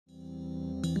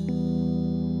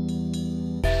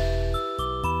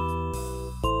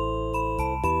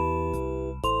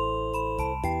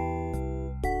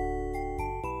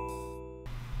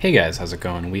Hey guys, how's it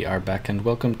going? We are back and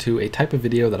welcome to a type of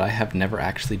video that I have never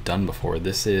actually done before.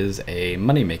 This is a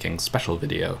money-making special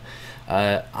video.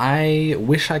 I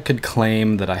wish I could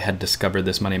claim that I had discovered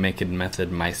this money-making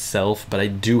method myself, but I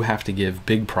do have to give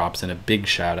big props and a big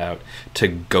shout out to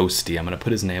Ghosty. I'm going to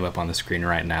put his name up on the screen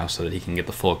right now so that he can get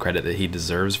the full credit that he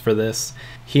deserves for this.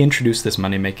 He introduced this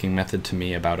money-making method to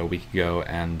me about a week ago,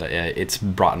 and it's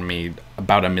brought me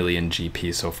about 1 million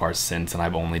GP so far since, and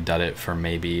I've only done it for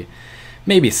maybe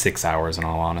 6 hours in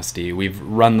all honesty. We've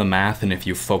run the math, and if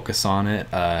you focus on it,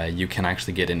 you can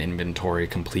actually get an inventory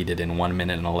completed in 1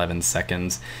 minute and 11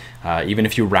 seconds. Even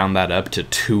if you round that up to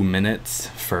 2 minutes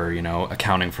for,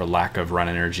 accounting for lack of run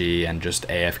energy and just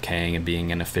AFKing and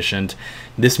being inefficient,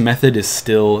 this method is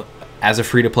still, as a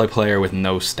free-to-play player with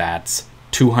no stats,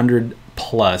 200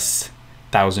 plus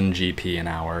 1,000 GP an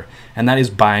hour, and that is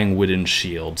buying wooden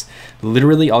shields.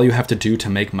 Literally all you have to do to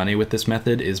make money with this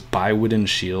method is buy wooden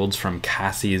shields from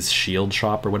Cassie's shield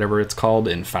shop, or whatever it's called,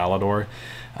 in Falador.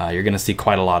 You're going to see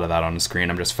quite a lot of that on the screen.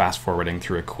 I'm just fast forwarding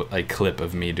through a clip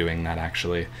of me doing that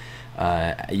actually.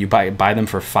 You buy them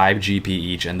for 5 GP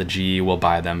each, and the GE will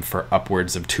buy them for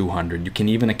upwards of 200. You can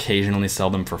even occasionally sell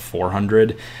them for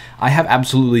 400. I have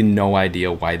absolutely no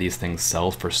idea why these things sell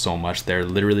for so much. They're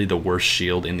literally the worst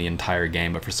shield in the entire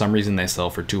game, but for some reason they sell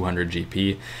for 200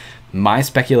 GP. My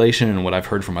speculation and what I've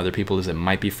heard from other people is it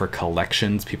might be for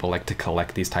collections. People like to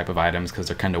collect these type of items because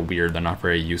they're kind of weird. They're not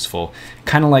very useful.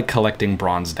 Kind of like collecting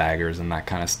bronze daggers and that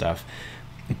kind of stuff.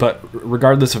 But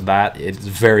regardless of that, it's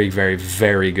very, very,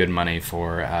 very good money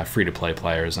for free-to-play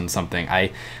players, and something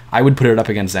I would put it up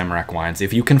against Zamorak Wines.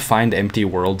 If you can find empty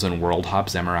worlds and world hop,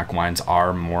 Zamorak Wines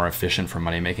are more efficient for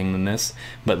money making than this.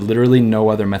 But literally no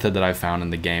other method that I've found in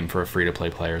the game for a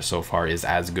free-to-play player so far is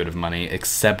as good of money,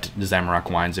 except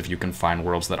Zamorak Wines if you can find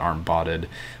worlds that aren't botted,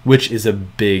 which is a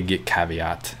big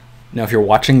caveat. Now, if you're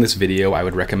watching this video, I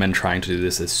would recommend trying to do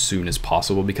this as soon as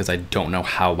possible because I don't know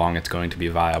how long it's going to be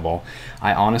viable.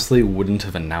 I honestly wouldn't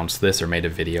have announced this or made a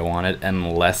video on it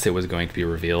unless it was going to be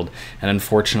revealed. And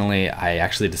unfortunately, I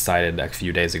actually decided a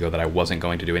few days ago that I wasn't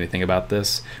going to do anything about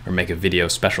this, or make a video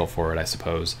special for it, I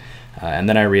suppose. And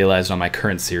then I realized on my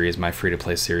current series, my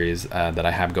free-to-play series that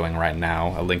I have going right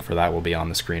now, a link for that will be on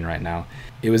the screen right now,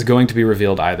 it was going to be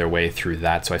revealed either way through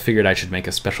that, so I figured I should make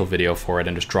a special video for it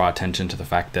and just draw attention to the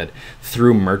fact that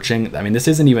through merching, I mean this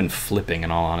isn't even flipping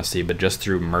in all honesty, but just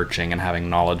through merching and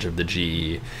having knowledge of the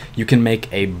GE, you can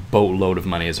make a boatload of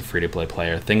money as a free-to-play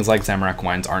player. Things like Zamorak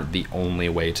Wines aren't the only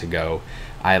way to go.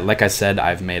 Like I said,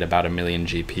 I've made about 1 million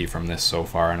GP from this so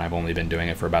far, and I've only been doing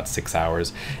it for about 6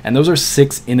 hours. And those are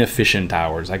 6 inefficient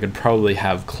hours. I could probably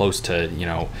have close to,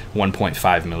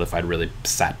 1.5 mil if I'd really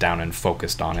sat down and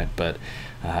focused on it. But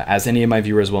as any of my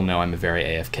viewers will know, I'm a very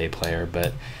AFK player.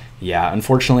 But yeah,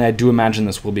 unfortunately, I do imagine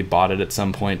this will be botted at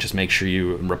some point. Just make sure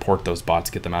you report those bots,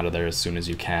 get them out of there as soon as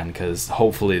you can, because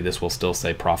hopefully this will still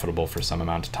stay profitable for some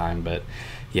amount of time. But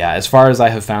yeah, as far as I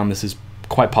have found, this is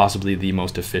quite possibly the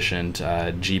most efficient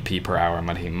GP per hour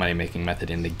money-making method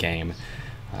in the game.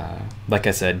 Like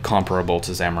I said, comparable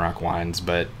to Zamorak Wines,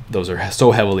 but those are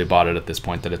so heavily botted at this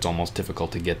point that it's almost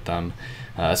difficult to get them,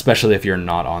 especially if you're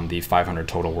not on the 500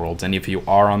 total worlds. And if you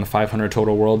are on the 500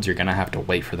 total worlds, you're going to have to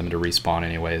wait for them to respawn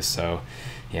anyways, so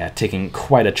yeah, taking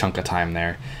quite a chunk of time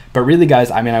there. But really,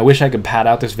 guys, I mean, I wish I could pad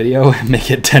out this video and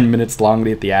make it 10 minutes long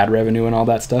to get the ad revenue and all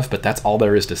that stuff, but that's all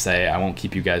there is to say. I won't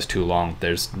keep you guys too long.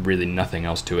 There's really nothing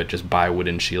else to it. Just buy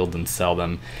wooden shields and sell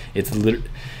them.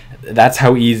 That's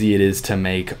how easy it is to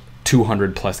make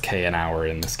 200 plus K an hour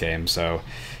in this game. So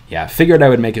yeah, figured I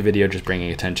would make a video just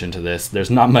bringing attention to this.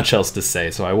 There's not much else to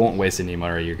say, so I won't waste any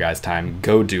more of your guys' time.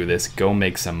 Go do this. Go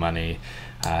make some money.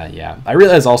 Yeah, I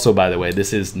realize also, by the way,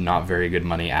 this is not very good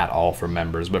money at all for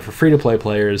members, but for free-to-play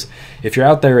players, if you're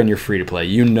out there and you're free-to-play,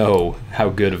 you know how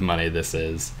good of money this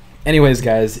is. Anyways,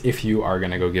 guys, if you are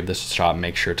going to go give this a shot,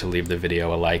 make sure to leave the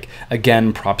video a like.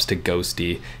 Again, props to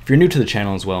Ghosty. If you're new to the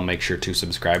channel as well, make sure to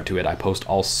subscribe to it. I post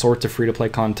all sorts of free-to-play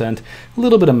content, a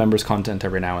little bit of members content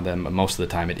every now and then, but most of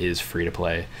the time it is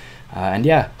free-to-play. And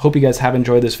yeah, hope you guys have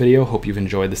enjoyed this video. Hope you've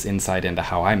enjoyed this insight into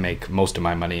how I make most of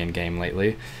my money in game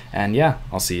lately. And yeah,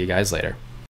 I'll see you guys later.